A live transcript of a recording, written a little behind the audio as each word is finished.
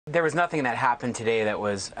There was nothing that happened today that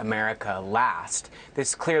was America last.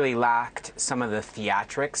 This clearly lacked some of the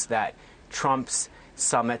theatrics that Trump's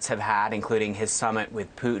summits have had, including his summit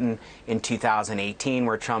with Putin in 2018,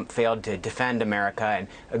 where Trump failed to defend America and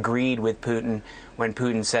agreed with Putin when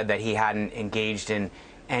Putin said that he hadn't engaged in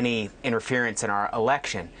any interference in our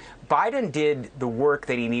election. Biden did the work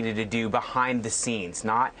that he needed to do behind the scenes,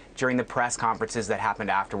 not during the press conferences that happened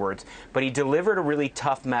afterwards, but he delivered a really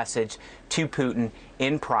tough message to Putin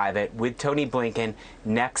in private with Tony Blinken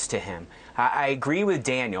next to him. I agree with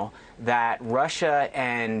Daniel that Russia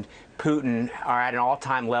and Putin are at an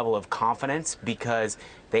all-time level of confidence because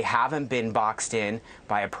they haven't been boxed in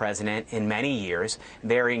by a president in many years.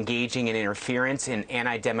 They're engaging in interference in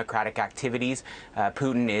anti-democratic activities.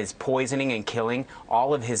 Putin is poisoning and killing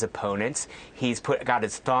all of his opponents. He's got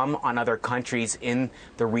his thumb on other countries in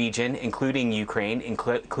the region, including Ukraine,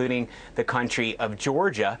 including the country of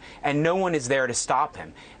Georgia, and no one is there to stop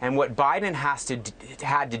him. And what Biden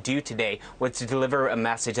had to do today was to deliver a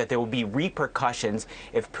message that there will be repercussions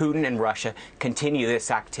if Putin and Russia continue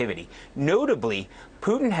this activity. Notably,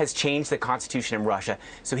 Putin has changed the constitution in Russia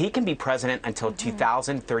so he can be president until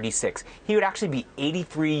 2036. He would actually be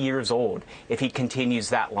 83 years old if he continues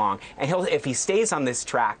that long. And if he stays on this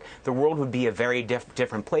track, the world would be a very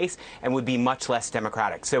different place and would be much less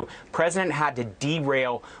democratic. So president had to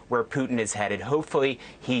derail where Putin is headed. Hopefully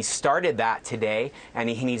he started that today, and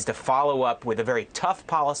he needs to follow up with a very tough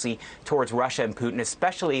policy towards Russia and Putin,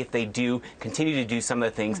 especially if they do continue to do some of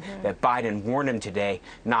the things that Biden warned him today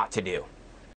not to do.